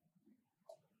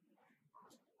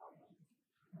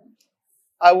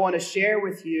I want to share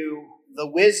with you the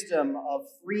wisdom of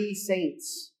three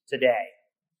saints today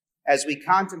as we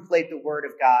contemplate the Word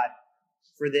of God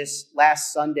for this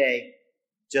last Sunday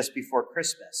just before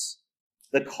Christmas.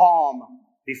 The calm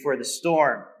before the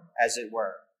storm, as it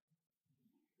were.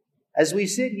 As we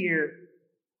sit here,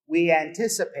 we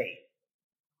anticipate,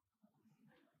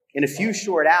 in a few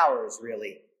short hours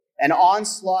really, an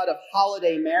onslaught of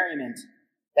holiday merriment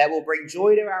that will bring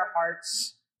joy to our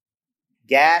hearts,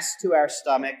 gas to our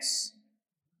stomachs,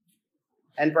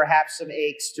 and perhaps some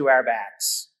aches to our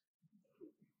backs.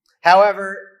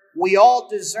 However, we all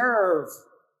deserve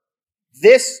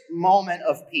this moment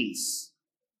of peace,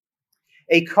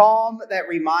 a calm that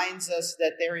reminds us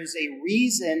that there is a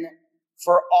reason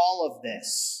for all of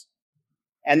this.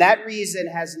 And that reason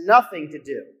has nothing to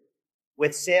do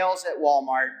with sales at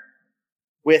Walmart,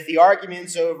 with the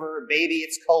arguments over "baby,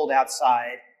 it's cold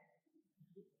outside,"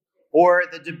 or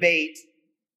the debate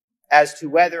as to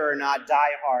whether or not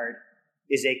Die Hard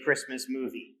is a Christmas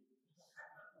movie.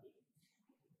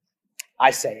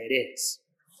 I say it is.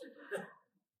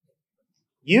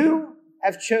 You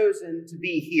have chosen to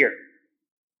be here,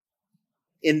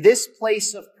 in this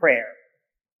place of prayer,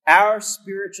 our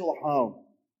spiritual home,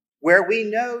 where we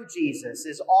know Jesus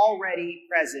is already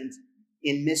present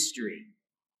in mystery,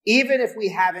 even if we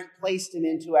haven't placed him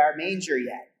into our manger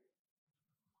yet.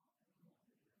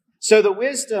 So the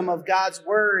wisdom of God's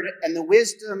word and the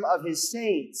wisdom of his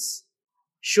saints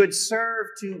should serve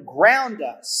to ground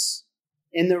us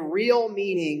in the real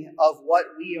meaning of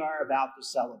what we are about to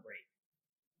celebrate.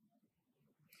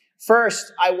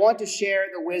 First, I want to share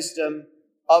the wisdom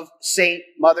of Saint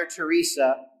Mother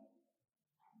Teresa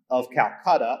of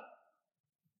Calcutta,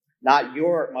 not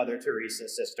your Mother Teresa,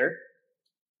 sister.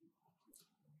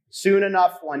 Soon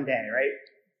enough one day, right?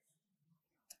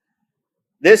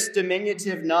 This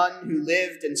diminutive nun who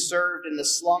lived and served in the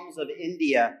slums of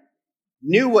India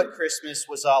knew what Christmas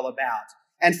was all about.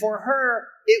 And for her,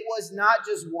 it was not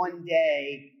just one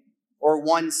day or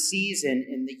one season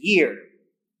in the year.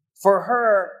 For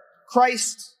her,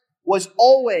 Christ was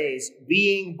always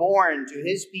being born to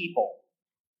his people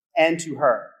and to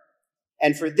her.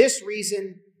 And for this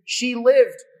reason, she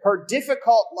lived her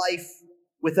difficult life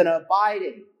with an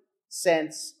abiding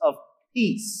sense of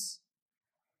peace.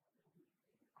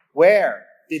 Where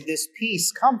did this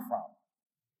peace come from?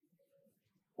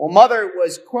 Well, Mother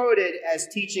was quoted as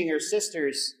teaching her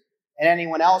sisters and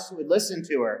anyone else who would listen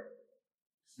to her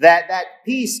that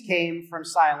peace came from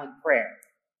silent prayer.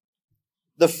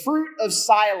 The fruit of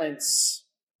silence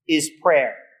is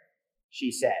prayer,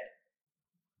 she said.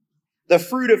 The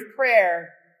fruit of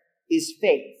prayer is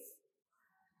faith.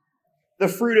 The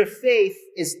fruit of faith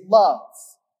is love.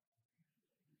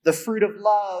 The fruit of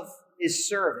love is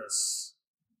service.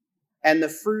 And the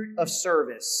fruit of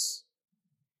service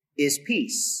is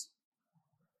peace.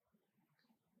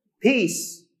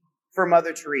 Peace, for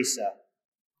Mother Teresa,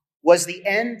 was the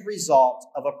end result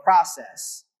of a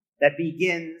process that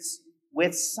begins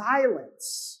with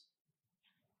silence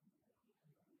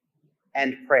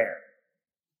and prayer.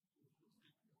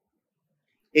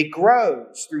 It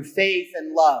grows through faith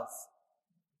and love,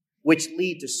 which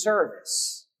lead to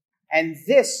service. And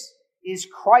this is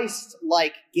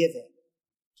Christ-like giving,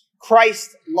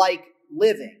 Christ-like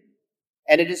living.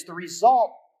 And it is the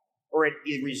result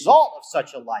of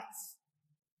such a life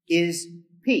is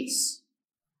peace.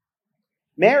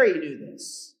 Mary knew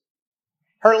this.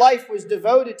 Her life was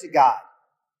devoted to God,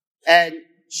 and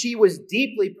she was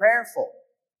deeply prayerful.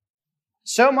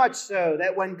 So much so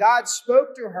that when God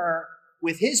spoke to her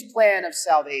with his plan of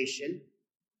salvation,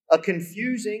 a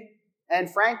confusing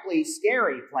and frankly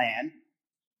scary plan,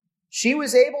 she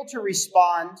was able to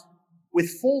respond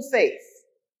with full faith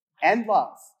and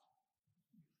love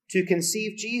to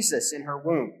conceive Jesus in her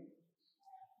womb.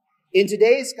 In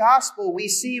today's gospel, we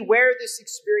see where this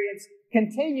experience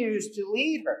continues to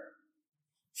lead her,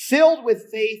 filled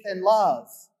with faith and love.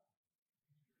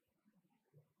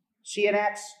 She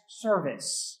enacts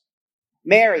service.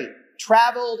 Mary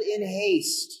traveled in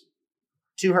haste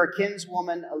to her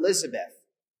kinswoman Elizabeth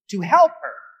to help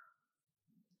her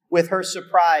with her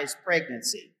surprise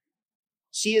pregnancy.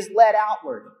 She is led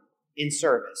outward in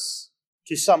service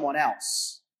to someone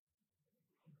else.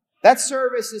 That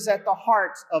service is at the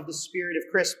heart of the spirit of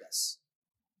Christmas.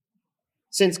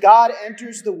 Since God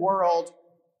enters the world,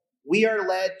 we are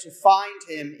led to find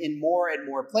him in more and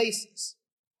more places,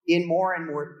 in more and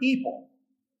more people.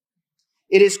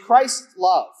 It is Christ's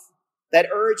love that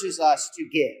urges us to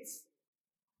give.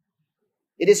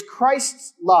 It is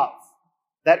Christ's love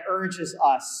that urges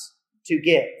us to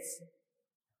give.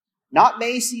 Not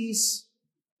Macy's,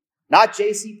 not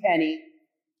JCPenney,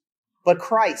 but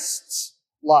Christ's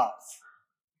love.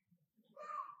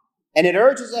 And it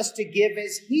urges us to give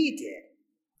as he did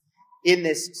in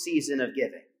this season of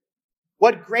giving.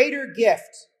 What greater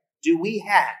gift do we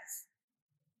have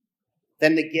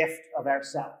than the gift of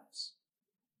ourselves?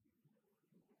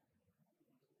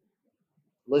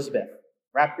 Elizabeth,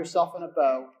 wrap yourself in a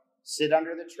bow, sit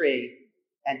under the tree,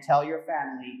 and tell your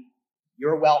family,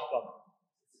 you're welcome.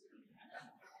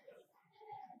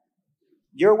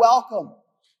 You're welcome.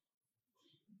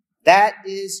 That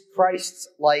is Christ's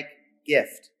like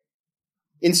gift.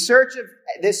 In search of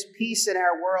this peace in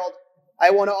our world, I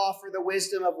want to offer the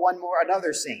wisdom of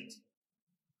another saint,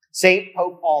 Saint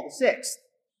Pope Paul VI,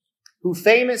 who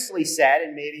famously said,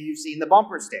 and maybe you've seen the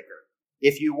bumper sticker,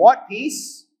 if you want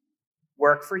peace,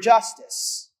 work for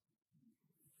justice.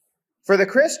 For the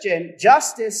Christian,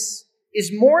 justice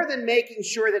is more than making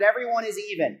sure that everyone is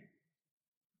even.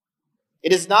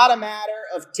 It is not a matter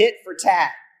of tit for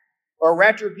tat or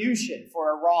retribution for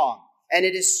a wrong, and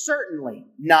it is certainly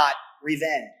not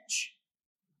revenge.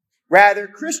 Rather,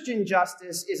 Christian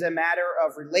justice is a matter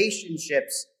of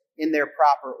relationships in their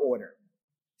proper order.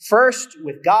 First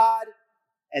with God,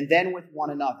 and then with one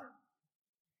another.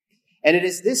 And it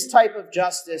is this type of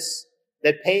justice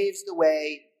that paves the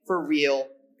way for real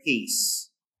peace.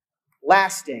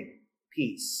 Lasting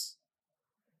peace.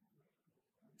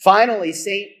 Finally,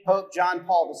 St. Pope John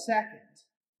Paul II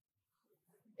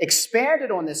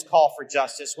expanded on this call for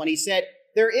justice when he said,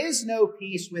 there is no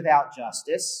peace without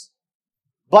justice,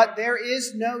 but there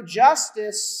is no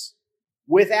justice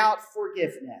without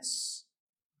forgiveness.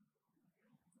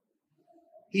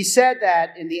 He said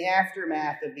that in the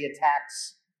aftermath of the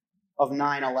attacks of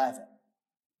 9/11.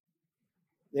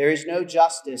 There is no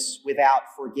justice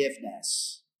without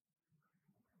forgiveness.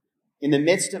 In the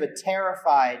midst of a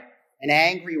terrified and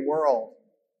angry world,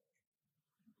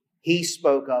 he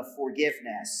spoke of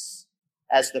forgiveness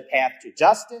as the path to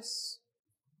justice,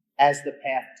 as the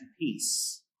path to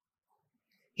peace.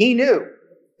 He knew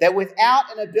that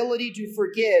without an ability to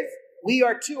forgive, we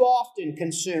are too often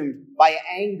consumed by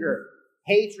anger,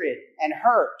 hatred, and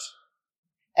hurt.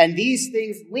 And these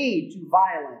things lead to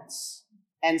violence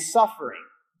and suffering,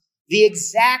 the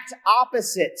exact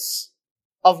opposites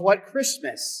of what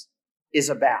Christmas is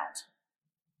about.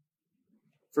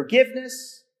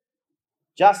 Forgiveness,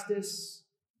 justice,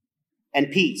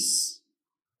 and peace.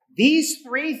 These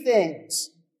three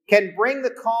things can bring the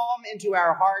calm into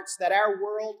our hearts that our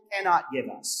world cannot give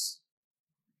us.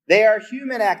 They are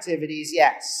human activities,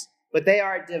 yes, but they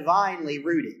are divinely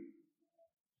rooted.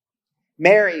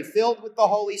 Mary, filled with the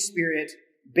Holy Spirit,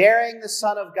 bearing the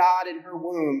Son of God in her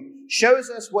womb, shows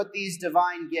us what these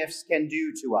divine gifts can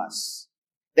do to us.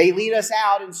 They lead us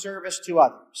out in service to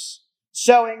others,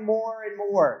 sowing more and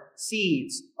more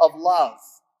seeds of love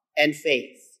and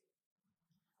faith.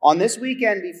 On this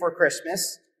weekend before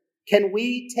Christmas, can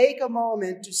we take a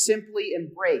moment to simply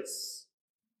embrace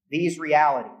these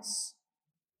realities?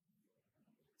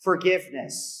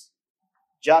 Forgiveness,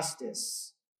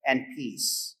 justice, and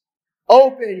peace.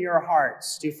 Open your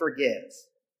hearts to forgive.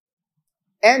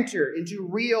 Enter into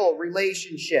real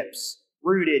relationships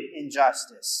rooted in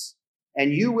justice,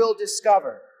 and you will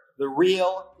discover the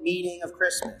real meaning of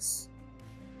Christmas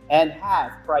and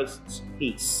have Christ's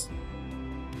peace.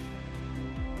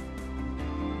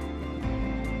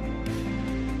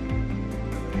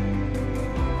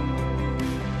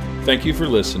 Thank you for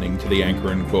listening to the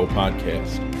Anchor and Quill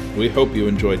podcast. We hope you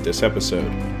enjoyed this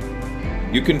episode.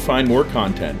 You can find more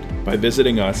content by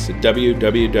visiting us at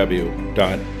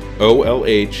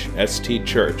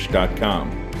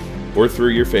www.olhstchurch.com or through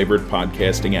your favorite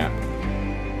podcasting app.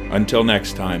 Until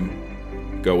next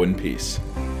time, go in peace.